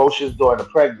 These were emotions during a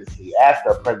pregnancy, after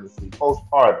a pregnancy,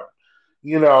 postpartum.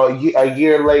 A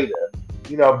year later.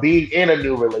 Being in a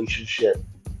new relationship.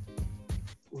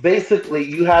 Basically,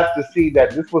 you have to see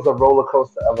that this was a roller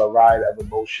coaster of a ride of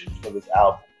emotions for this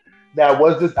album. Now,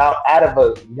 was this out of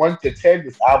a 1 to 10?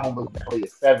 This album was definitely a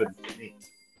 7 for me.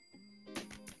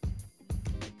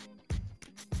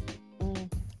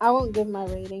 Mm, I won't give my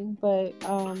rating, but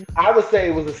I would say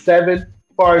it was a 7. As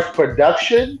far as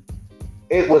production,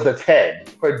 it was a 10.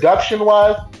 Production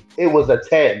wise, it was a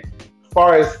 10. As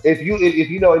far as if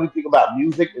you know anything about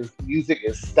music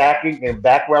is stacking and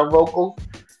background vocals,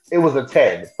 it was a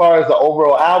 10. As far as the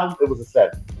overall album, it was a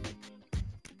 7.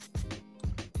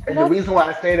 And the that's reason why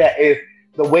I say that is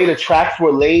the way the tracks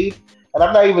were laid, and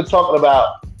I'm not even talking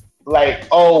about like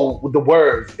the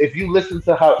words. If you listen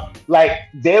to her, like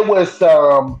there was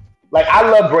some like I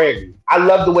love Brandy. I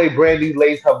love the way Brandy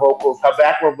lays her vocals, her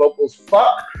background vocals.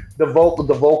 Fuck the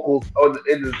vocals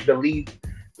in the lead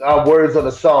words of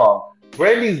the song.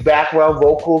 Brandy's background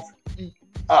vocals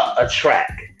a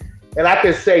track, and I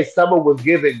can say Summer was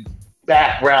giving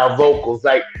background vocals.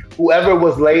 Like whoever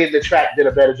was laying the track did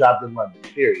a better job than London.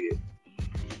 Period.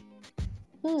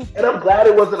 hmm. And I'm glad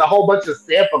it wasn't a whole bunch of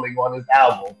sampling on this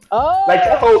album. Like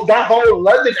that Oh whole that whole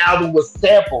London album was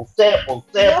sample, sample,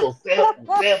 yeah. sample,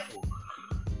 sample, sample.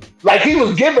 Like he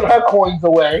was giving her coins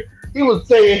away. He was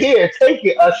saying, "Here, take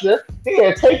it, Usher.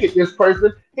 Here, take it, this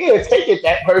person. Here, take it,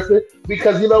 that person."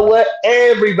 Because you know what?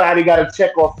 Everybody got to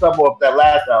check off some off that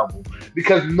last album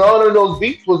because none of those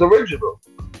beats was original.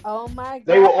 Oh my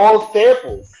They were god! all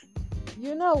samples.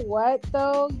 You know what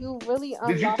though? You really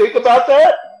Did you unlocked. think about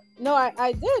that? No,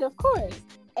 I did, of course.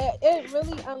 It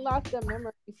really unlocked the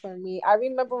memory for me. I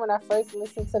remember when I first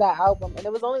listened to that album, and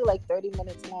it was only like 30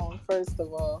 minutes long. First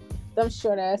of all, them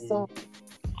short ass songs.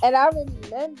 And I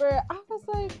remember I was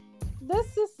like,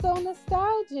 this is so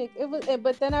nostalgic. It was,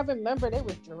 but then I remember they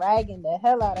was dragging the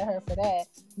hell out of her for that.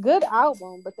 Good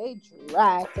album, but they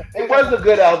dragged her. It was a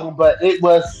good album, but it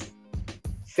was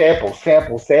sample,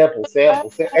 sample, sample,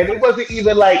 sample, sample. And it wasn't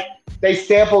even like they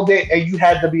sampled it and you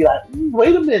had to be like,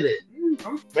 wait a minute.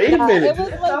 Wait a minute. It was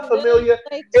This like sound familiar.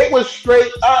 like, It was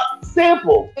straight up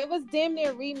sample. it was damn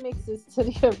near remixes to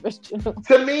the original.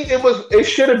 To me, it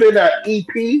should have been an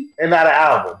EP and not an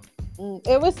album.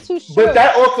 It was too short. But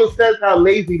that also says how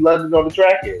lazy London on the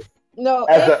Track is. No,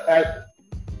 As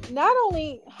not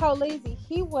only how lazy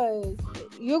he was,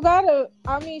 you gotta.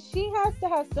 I mean, she has to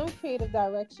have some creative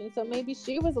direction. So maybe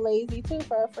she was lazy too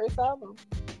for her first album.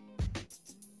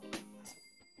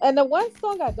 And the one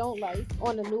song I don't like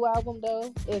on the new album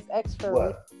though is X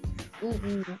for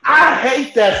I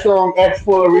hate that song X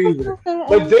for a reason.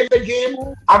 But then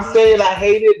again, I'm saying I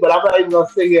hate it, but I'm not even gonna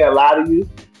sing it a lot of you.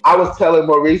 I was telling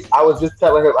Maurice, I was just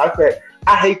telling him, I said,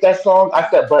 I hate that song. I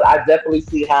said, but I definitely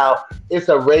see how it's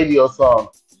a radio song.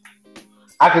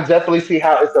 I can definitely see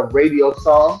how it's a radio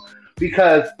song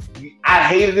because I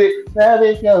hated it.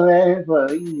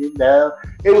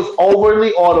 It was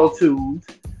overly auto-tuned.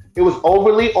 It was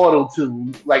overly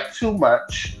auto-tuned, like too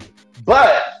much.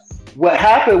 But what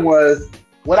happened was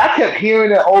when I kept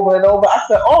hearing it over and over, I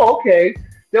said, "Oh, okay."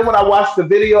 Then when I watched the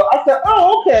video, I said,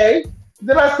 "Oh, okay."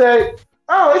 Then I said,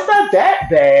 "Oh, it's not that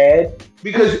bad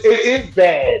because it is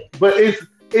bad, but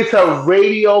it's a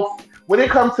radio." When it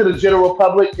comes to the general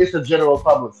public, it's a general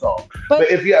public song.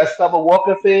 But if you're a Summer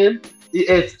Walker fan,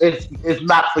 it's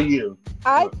not for you.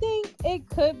 I think it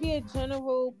could be a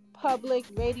general public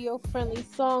radio friendly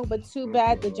song, but too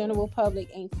bad the general public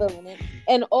ain't feeling it.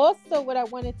 And also what I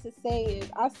wanted to say is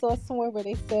I saw somewhere where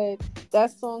they said that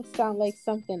song sound like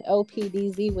something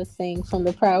LPDZ was saying from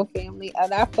the Proud Family,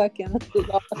 and I fucking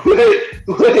lost.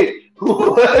 Wait,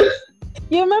 what?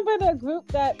 You remember the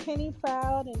group that Penny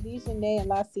Proud and Dejanay and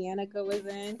La Cienega was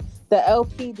in? The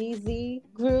LPDZ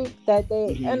group that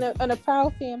they and the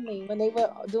Proud Family when they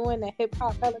were doing the hip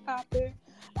hop helicopter.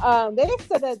 They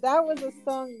said that was a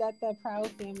song that the Proud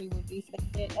Family would be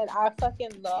singing, and I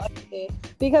fucking lost it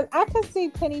because I could see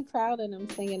Penny Proud and them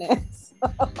singing it.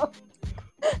 So.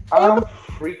 I'm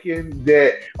freaking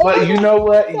dead. But you know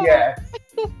what? Yeah.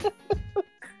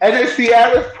 And then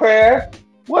Ciara's prayer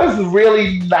was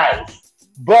really nice.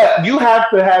 But you have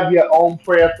to have your own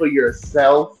prayer for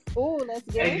yourself. Ooh, let's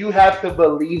get and you have to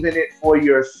believe in it for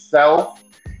yourself.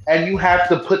 And you have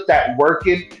to put that work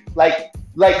in. Like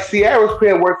Ciara's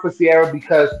prayer worked for Ciara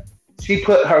because she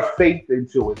put her faith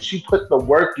into it. She put the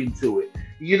work into it.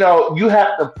 You know, you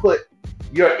have to put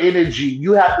your energy.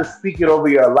 You have to speak it over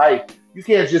your life. You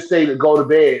can't just say to go to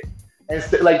bed. And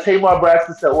like Tamar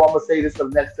Braxton said, well, I'm going to say this for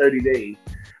the next 30 days.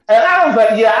 And I was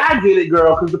like, yeah, I get it,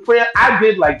 girl. Because the prayer, I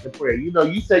did like the prayer. You know,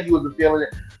 you said you wasn't feeling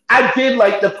it. I did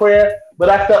like the prayer, but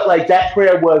I felt like that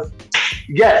prayer was,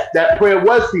 yes, that prayer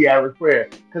was Ciara's prayer.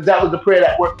 Because that was the prayer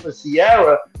that worked for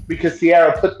Ciara because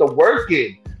Ciara put the work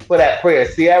in for that prayer.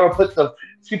 Ciara put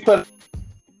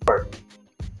work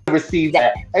to receive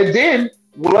that. And then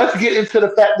let's get into the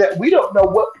fact that we don't know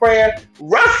what prayer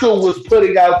Russell was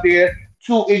putting out there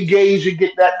to engage and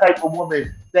get that type of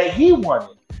woman that he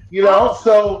wanted. You know,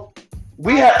 so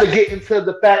we have to get into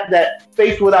the fact that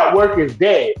faith without work is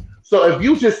dead. So if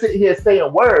you just sit here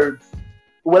saying words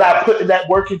without putting that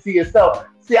work into yourself,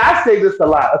 see, I say this a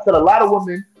lot. I said a lot of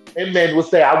women and men will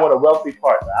say, I want a wealthy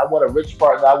partner. I want a rich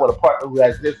partner. I want a partner who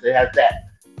has this and has that.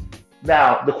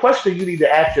 Now, the question you need to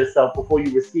ask yourself before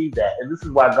you receive that, and this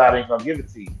is why God ain't going to give it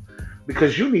to you,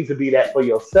 because you need to be that for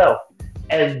yourself,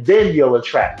 and then you'll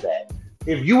attract that.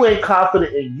 If you ain't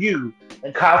confident in you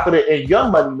and confident in your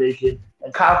money making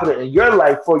and confident in your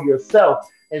life for yourself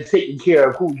and taking care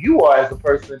of who you are as a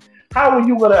person, how are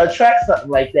you going to attract something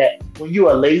like that when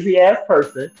you're a lazy ass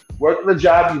person, working a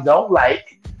job you don't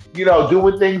like, you know,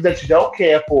 doing things that you don't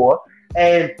care for,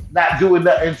 and not doing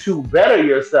nothing to better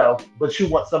yourself, but you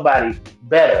want somebody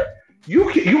better. You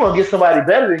want to get somebody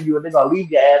better than you, and they're going to leave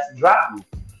your ass and drop you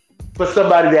for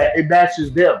somebody that it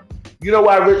matches them. You know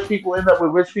why rich people end up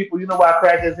with rich people? You know why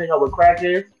crackheads hang out with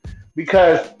crackheads?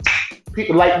 Because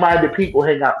like-minded people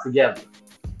hang out together.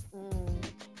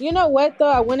 You know what, though?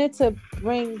 I wanted to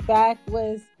bring back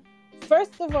was,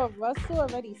 first of all, Russell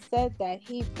already said that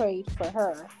he prayed for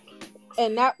her,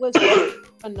 and that was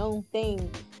a known thing.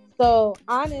 So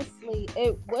honestly,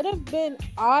 it would have been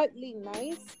oddly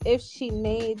nice if she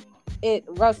made it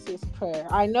Russell's prayer.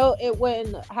 I know it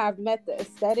wouldn't have met the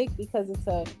aesthetic because it's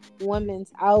a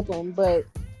woman's album, but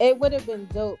it would have been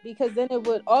dope because then it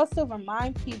would also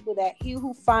remind people that he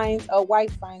who finds a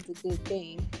wife finds a good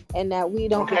thing, and that we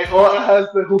don't Okay, have. or a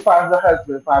husband who finds a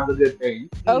husband finds a good thing.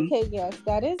 Okay, yes,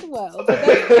 that is well, but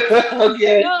that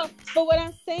Okay. no. But what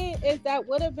I'm saying is that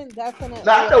would have been definitely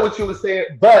Now, I know what you were saying,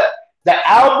 but the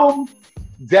album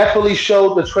definitely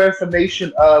showed the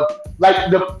transformation of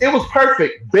it was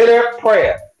perfect. Bitter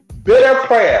prayer,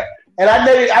 and I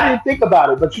didn't think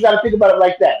about it, but you got to think about it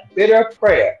like that. Bitter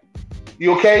prayer.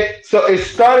 You okay? So it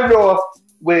started off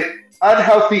with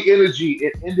unhealthy energy.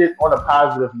 It ended on a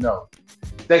positive note.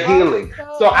 The healing. So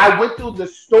also. I went through the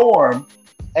storm,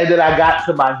 and then I got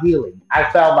to my healing. I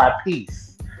found my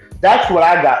peace. That's what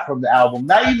I got from the album.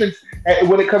 Not even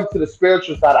when it comes to the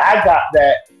spiritual side, I got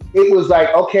that it was like,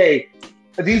 okay,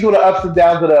 these were the ups and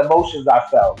downs of the emotions I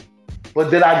felt. But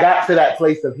then I got to that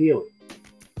place of healing.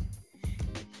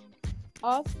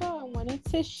 Also, I wanted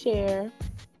to share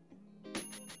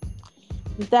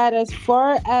that as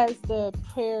far as the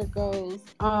prayer goes,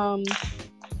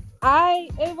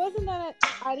 it wasn't that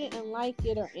I didn't like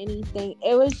it or anything.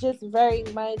 It was just very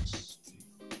much,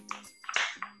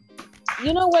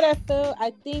 you know what I feel?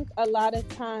 I think a lot of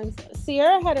times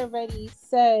Ciara had already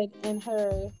said in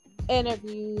her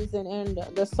interviews and in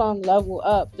the song Level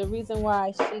Up, the reason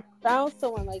why she found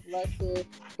someone like Russell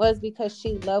was because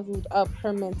she leveled up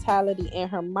her mentality and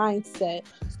her mindset.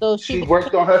 So She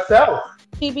worked on herself.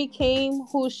 she became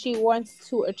who she wants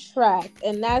to attract,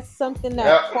 and that's something that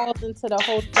Yep. falls into the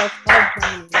whole self-love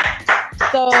journey.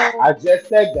 So I just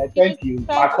said that. she was Thank you, my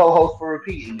attracted, co-host, for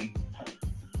repeating me.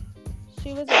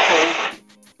 she was attracted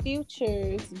to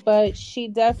futures, but she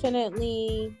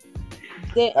definitely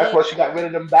That's didn't. why she got rid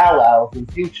of them bow wows in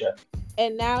future.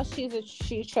 And now she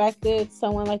attracted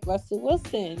someone like Russell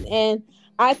Wilson, and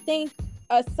I think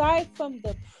aside from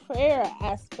the prayer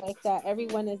aspect that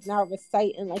everyone is now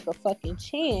reciting like a fucking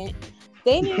chant,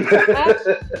 they need to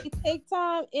actually take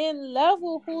time and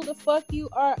level who the fuck you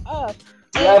are up.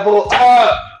 And Level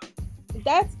up.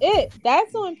 that's it.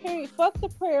 That's on period. Fuck the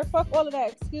prayer. Fuck all of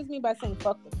that. Excuse me by saying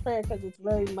fuck the prayer because it's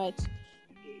very much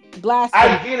blasphemy.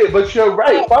 I get it, but you're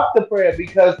right. But Fuck the prayer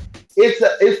because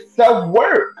it's self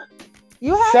work.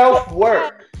 you have to. Self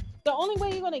work. The only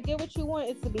way you're gonna get what you want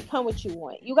is to become what you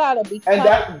want. You gotta And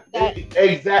become that.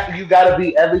 exactly, you got to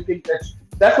be everything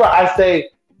that's why I say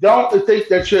don't think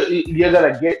that you're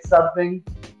gonna get something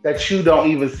that you don't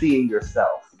even see in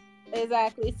yourself.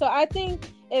 Exactly. So I think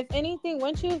if anything,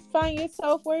 once you find your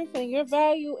self worth and your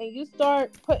value, and you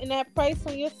start putting that price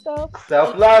on yourself,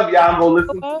 Self and love, y'all go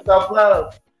listen to up, self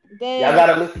love. Y'all then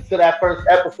gotta listen to that first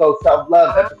episode, self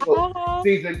love episode, uh-huh.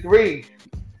 season 3.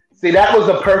 See, that was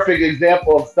a perfect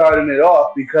example of starting it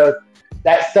off because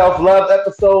that self love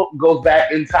episode goes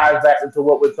back and ties back into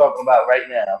what we're talking about right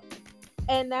now.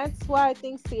 And that's why I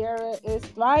think Ciara is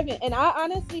thriving. And I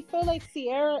honestly feel like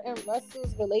Ciara and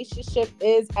Russell's relationship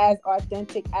is as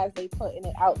authentic as they putting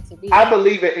it out to be. I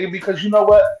believe it because you know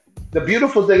what? The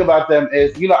beautiful thing about them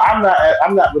is, I'm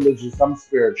not religious. I'm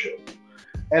spiritual,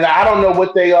 and I don't know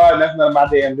what they are, and that's none of my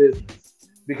damn business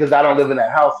because I don't live in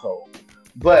that household.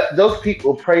 But those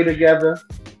people pray together.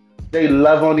 They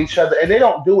love on each other, and they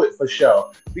don't do it for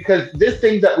show because there's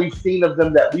things that we've seen of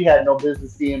them that we had no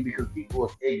business seeing because people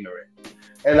was ignorant.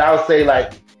 And I would say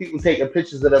like people taking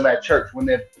pictures of them at church when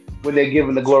they're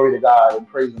giving the glory to God and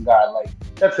praising God, like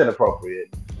that's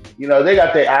inappropriate. They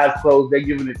got their eyes closed, they're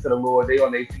giving it to the Lord, they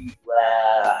on their feet,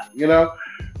 blah.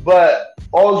 But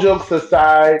all jokes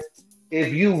aside,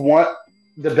 if you want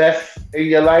the best in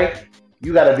your life,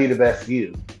 you got to be the best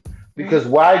you. Because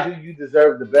why do you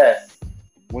deserve the best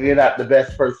when you're not the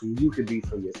best person you could be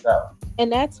for yourself?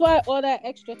 And that's why all that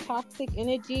extra toxic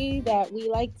energy that we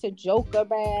like to joke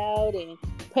about and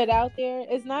put out there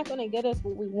is not going to get us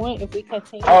what we want if we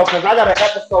continue. Oh, because I got an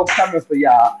episode coming for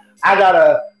y'all. I got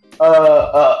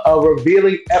a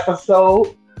revealing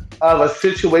episode of a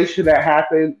situation that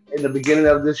happened in the beginning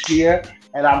of this year,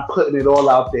 and I'm putting it all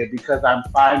out there because I'm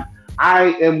fine.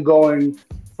 I am going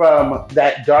from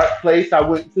that dark place I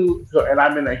went to, and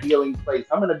I'm in a healing place.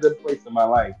 I'm in a good place in my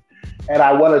life, and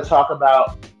I want to talk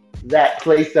about that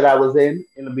place that I was in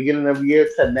the beginning of the year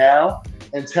to now,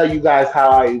 and tell you guys how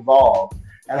I evolved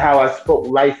and how I spoke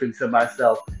life into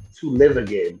myself to live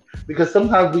again. Because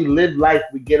sometimes we live life,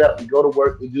 we get up, we go to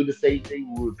work, we do the same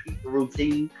thing, we repeat the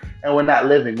routine, and we're not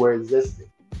living, we're existing.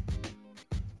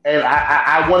 And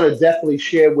I want to definitely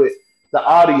share with the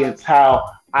audience how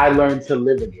I learned to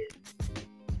live again.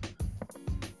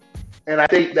 And I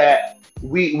think that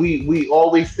we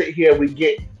always sit here, we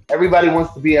get everybody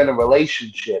wants to be in a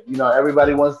relationship. You know,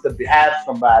 everybody wants to have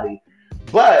somebody.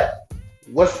 But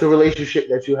what's the relationship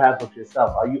that you have with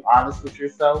yourself? Are you honest with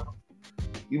yourself?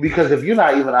 Because if you're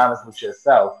not even honest with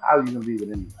yourself, how are you gonna be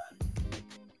with anybody?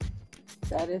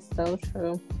 That is so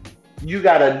true. You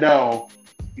gotta know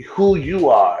who you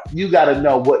are. You gotta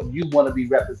know what you want to be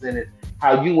represented,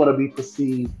 how you want to be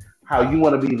perceived, how you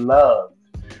want to be loved.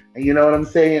 And you know what I'm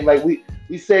saying? Like we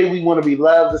say we want to be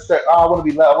loved. Oh, I want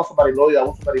to be loved. I want somebody loyal. I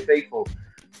want somebody faithful.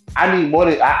 I need more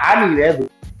than I need everything,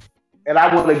 and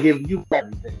I want to give you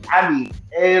everything. I need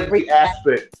every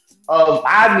aspect of.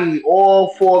 I need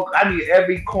all four. I need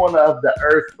every corner of the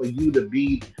earth for you to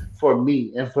be for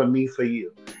me, and for me for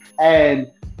you.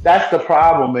 And that's the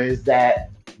problem is that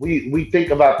we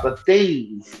think about the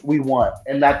things we want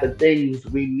and not the things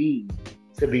we need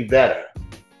to be better.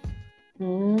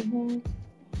 Mm-hmm.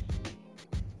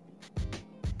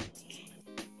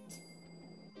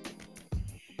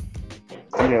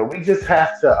 Yeah, we just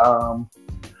have to.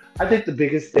 I think the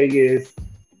biggest thing is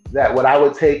that what I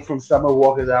would take from Summer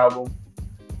Walker's album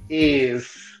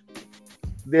is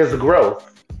there's a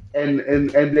growth and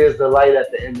there's the light at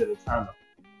the end of the tunnel.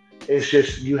 It's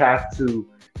just you have to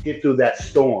get through that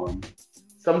storm.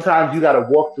 Sometimes you got to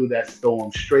walk through that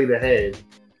storm straight ahead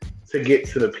to get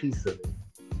to the peace of it.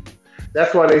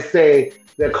 That's why they say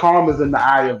that calm is in the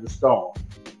eye of the storm.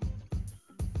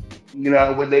 You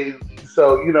know, when they,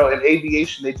 so, you know, in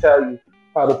aviation, they tell you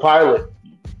how the pilot,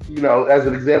 you know, as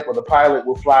an example, the pilot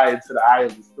will fly into the eye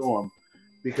of the storm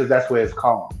because that's where it's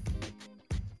calm.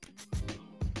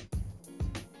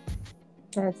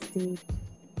 That's deep.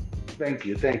 Thank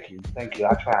you, thank you, thank you.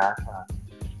 I try.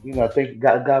 You know, thank you.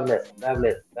 God bless, God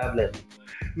bless, God bless.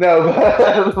 No,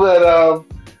 but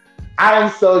I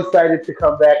am so excited to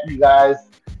come back, you guys,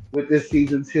 with this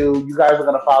season two. You guys are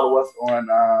gonna follow us on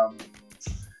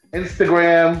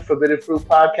Instagram, Forbidden Fruit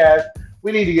Podcast.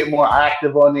 We need to get more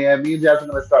active on there. Me and Jazz are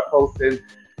gonna start posting,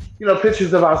 you know,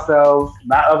 pictures of ourselves,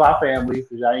 not of our families,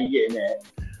 because y'all ain't getting that.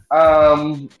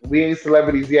 We ain't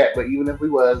celebrities yet, but even if we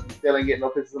was, we still ain't getting no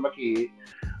pictures of my kid.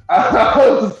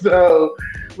 So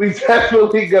we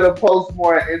definitely gonna post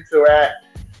more and interact.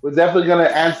 We're definitely gonna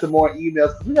answer more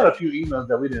emails. We got a few emails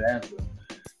that we didn't answer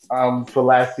for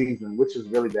last season, which is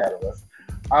really bad of us.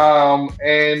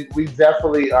 And we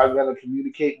definitely are gonna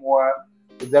communicate more.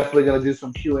 We're definitely gonna do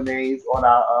some Q&As on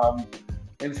our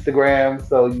Instagram,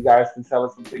 so you guys can tell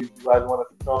us some things you guys want us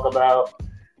to talk about.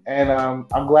 And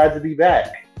I'm glad to be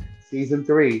back, season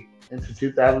 3 into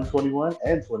 2021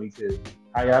 and 22.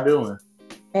 How y'all doing?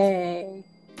 Hey.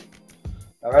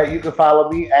 All right, you can follow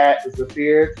me at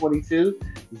Zaa'fir22,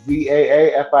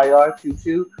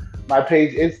 ZAAFIR22. My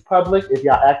page is public. If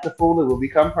y'all act a fool, it will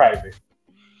become private.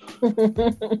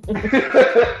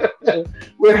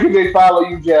 Where can they follow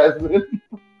you, Jazsmine?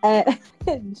 At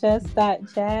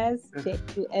just.jazz,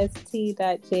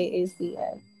 just.jazz.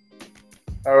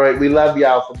 All right, we love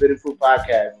y'all. Forbidden Fruit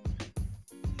Podcast.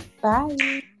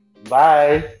 Bye.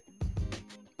 Bye.